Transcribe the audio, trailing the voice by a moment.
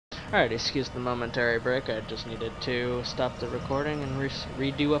Alright, excuse the momentary break. I just needed to stop the recording and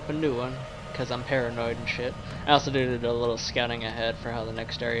redo up a new one, because I'm paranoid and shit. I also did a little scouting ahead for how the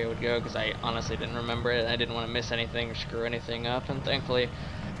next area would go, because I honestly didn't remember it, and I didn't want to miss anything or screw anything up, and thankfully,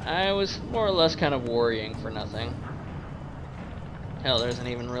 I was more or less kind of worrying for nothing. Hell, there isn't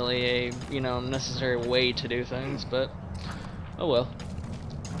even really a, necessary way to do things, but, oh well.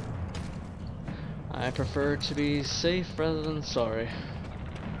 I prefer to be safe rather than sorry.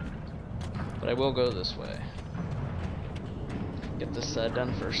 But I will go this way. Get this side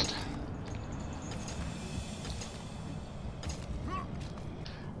done first.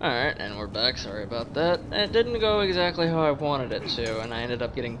 Alright, and we're back. Sorry about that. It didn't go exactly how I wanted it to, and I ended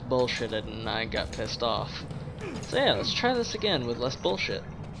up getting bullshitted and I got pissed off. So yeah, let's try this again with less bullshit.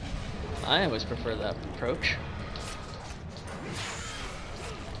 I always prefer that approach.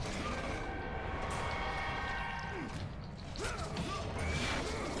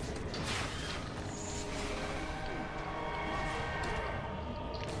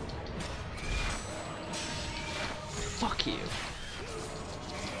 Fuck you.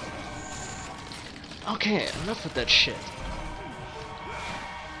 Okay, enough with that shit.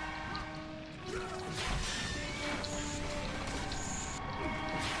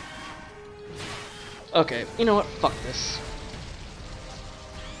 Okay, you know what? Fuck this.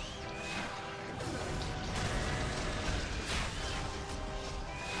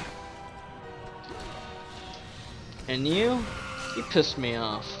 And you pissed me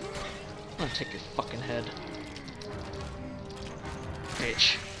off. I'm gonna take your fucking head.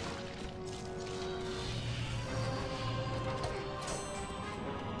 Bitch.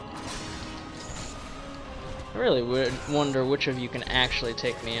 I really would wonder which of you can actually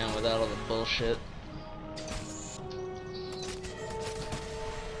take me on without all the bullshit.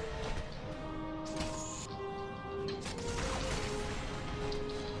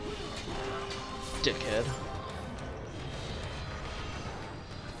 Dickhead.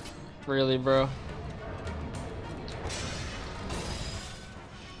 Really, bro?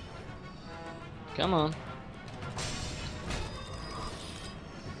 Come on.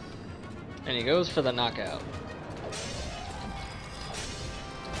 And he goes for the knockout.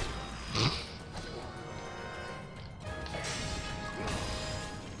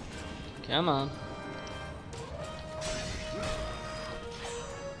 Come on.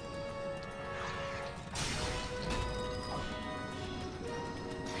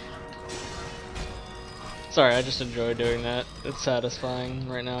 Sorry, I just enjoy doing that. It's satisfying.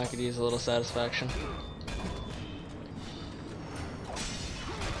 Right now I could use a little satisfaction.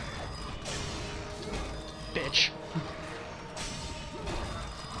 Bitch.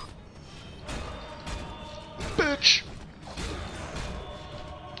 Bitch!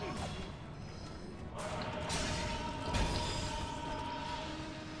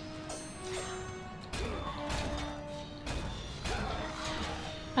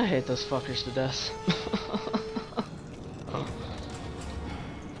 I hate those fuckers to death.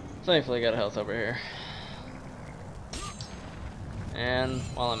 Thankfully I got health over here. And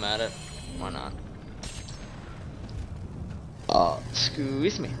while I'm at it, why not?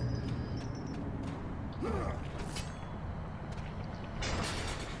 Squeeze me.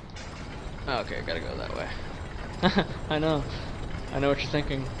 Okay, gotta go that way. I know what you're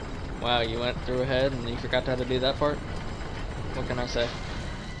thinking. Wow, you went through ahead and you forgot how to do that part? What can I say?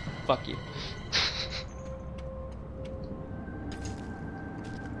 Fuck you.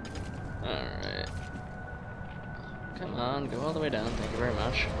 Alright. Come on, go all the way down, thank you very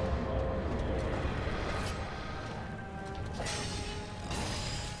much.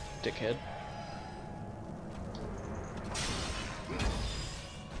 Dickhead.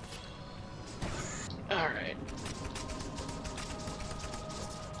 Alright.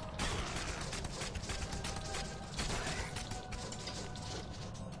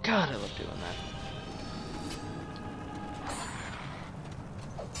 God, I love doing that.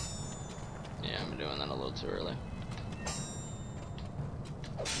 Yeah, I'm doing that a little too early.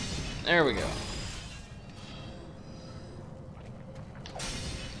 There we go.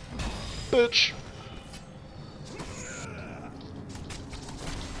 Bitch.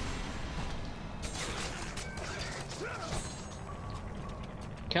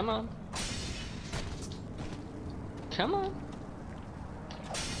 Come on. Come on.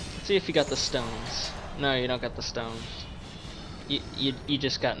 Let's see if you got the stones. No, you don't got the stones. You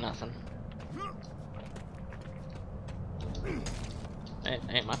just got nothing. It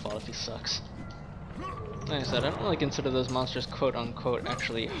ain't my fault if he sucks. Like I said, I don't really consider those monsters quote unquote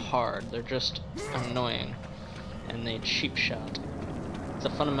actually hard. They're just annoying. And they cheap shot. It's a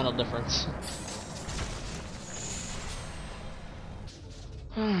fundamental difference.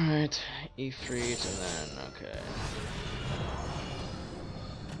 Alright, Ifrit and then, okay.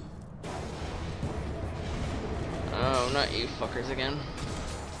 Oh, not you fuckers again.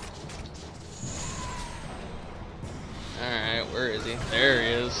 Alright, where is he? There he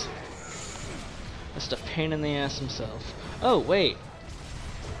is. Just a pain in the ass himself. Oh, wait!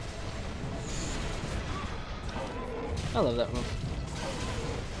 I love that move.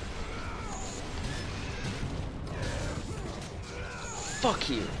 Fuck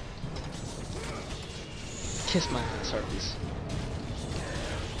you! Kiss my ass, Harpies.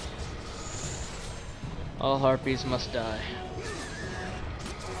 All Harpies must die.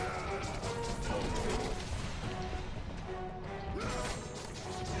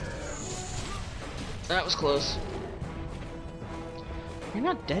 That was close. You're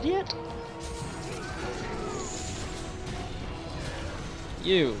not dead yet?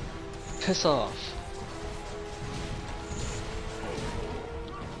 You. Piss off.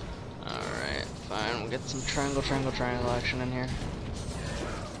 Alright, fine. We'll get some triangle action in here.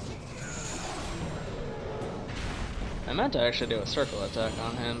 I meant to actually do a circle attack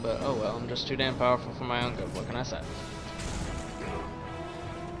on him, but oh well, I'm just too damn powerful for my own good. What can I say?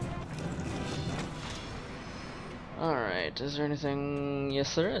 Alright, is there anything?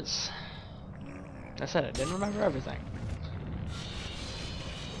 Yes, there is. I said I didn't remember everything.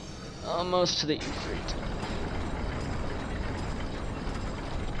 Almost to the Ifrit.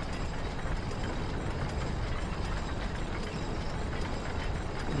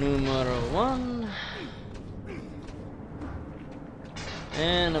 Numero 1.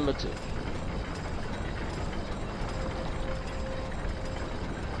 And number 2.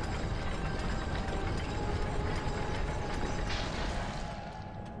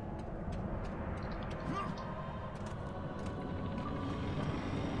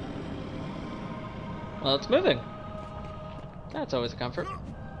 Well, it's moving. That's always a comfort.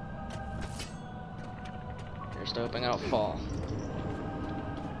 Just hoping I don't fall.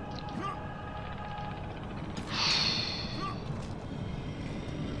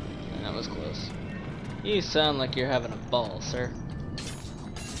 That was close. You sound like you're having a ball, sir.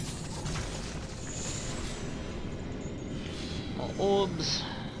 More orbs.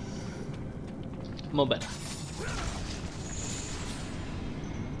 More better.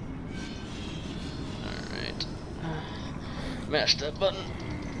 Alright. Mash that button.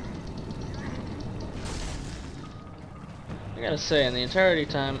 I gotta say, in the entirety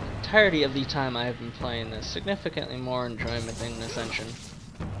of the time I have been playing this, significantly more enjoyment than Ascension.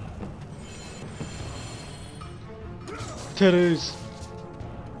 Titties.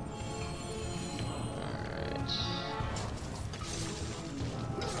 Alright.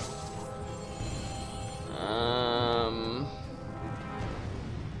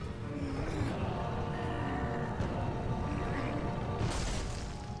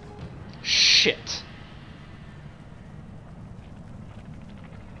 Shit.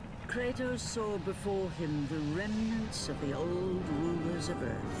 Kratos saw before him the remnants of the old rulers of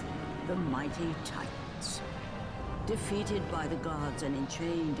Earth, the mighty Titans. Defeated by the gods and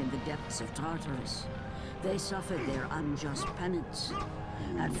enchained in the depths of Tartarus, they suffered their unjust penance.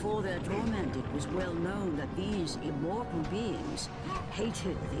 And for their torment, it was well known that these immortal beings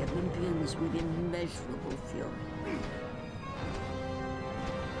hated the Olympians with immeasurable fury.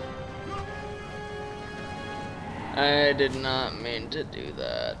 I did not mean to do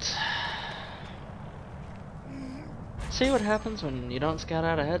that. See what happens when you don't scout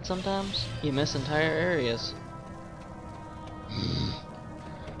out ahead sometimes? You miss entire areas.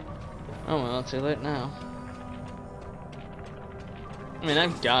 Oh well, too late now. I mean,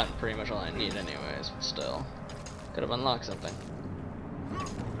 I've gotten pretty much all I need anyways, but still. Could have unlocked something.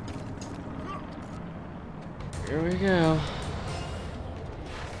 Here we go.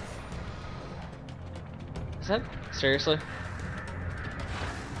 Is that seriously?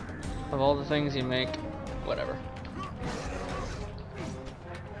 Of all the things you make, whatever.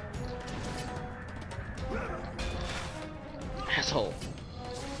 Asshole.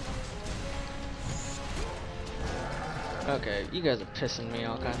 Okay, you guys are pissing me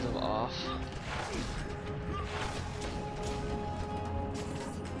all kinds of off.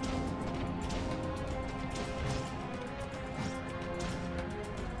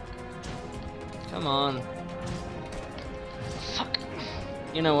 Come on. Fuck.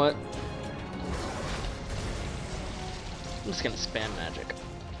 You know what? I'm just gonna spam magic.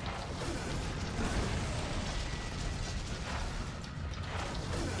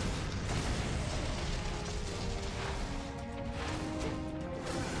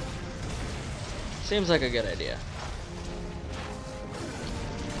 Seems like a good idea.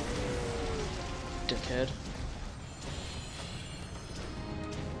 Dickhead.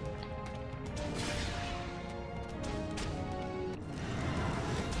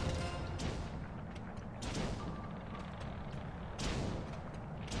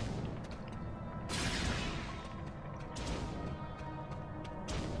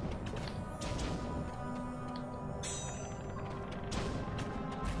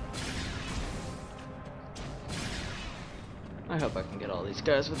 I hope I can get all these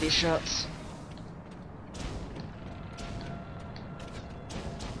guys with these shots.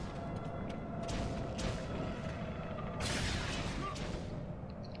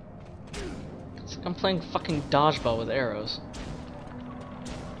 It's like I'm playing fucking dodgeball with arrows.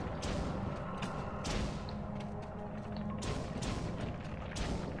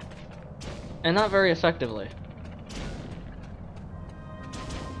 And not very effectively.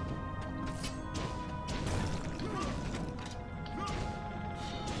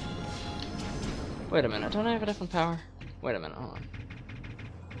 Wait a minute, don't I have a different power? Wait a minute, hold on.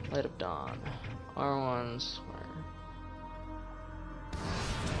 Light of Dawn. R1 square.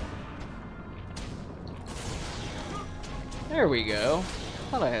 There we go.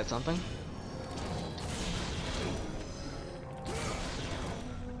 Thought I had something.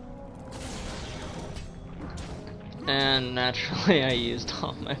 And naturally I used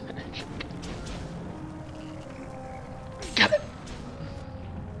all my magic. Got it!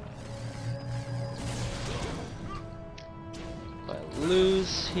 If I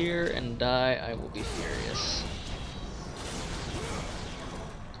lose here and die, I will be furious.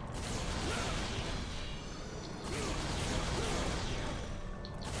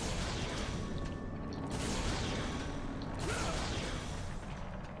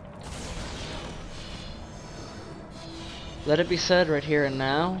 Let it be said right here and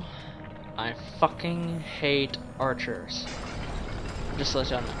now, I fucking hate archers. Just to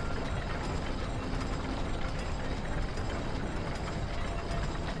let y'all know.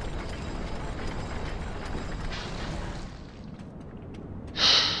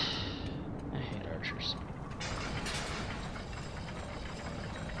 I hate archers.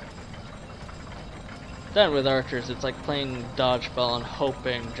 That with archers, it's like playing dodgeball and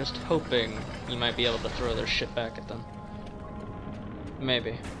hoping, just hoping you might be able to throw their shit back at them.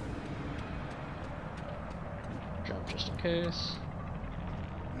 Maybe. Jump just in case.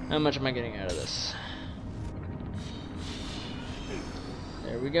 How much am I getting out of this?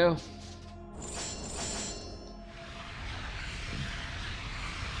 There we go.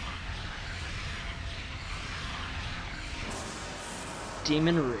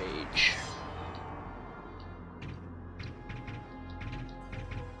 Demon Rage.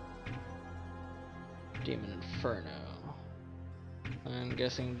 Demon Inferno. I'm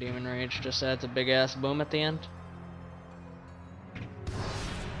guessing Demon Rage just adds a big ass boom at the end.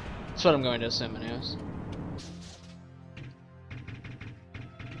 That's what I'm going to assume anyways.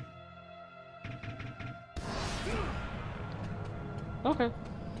 Okay.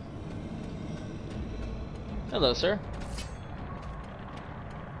 Hello, sir.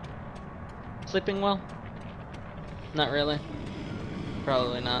 Sleeping well? Not really.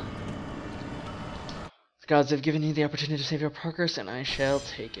 Probably not. The gods have given you the opportunity to save your progress, and I shall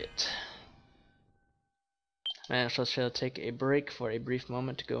take it. And I shall take a break for a brief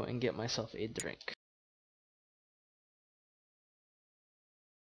moment to go and get myself a drink.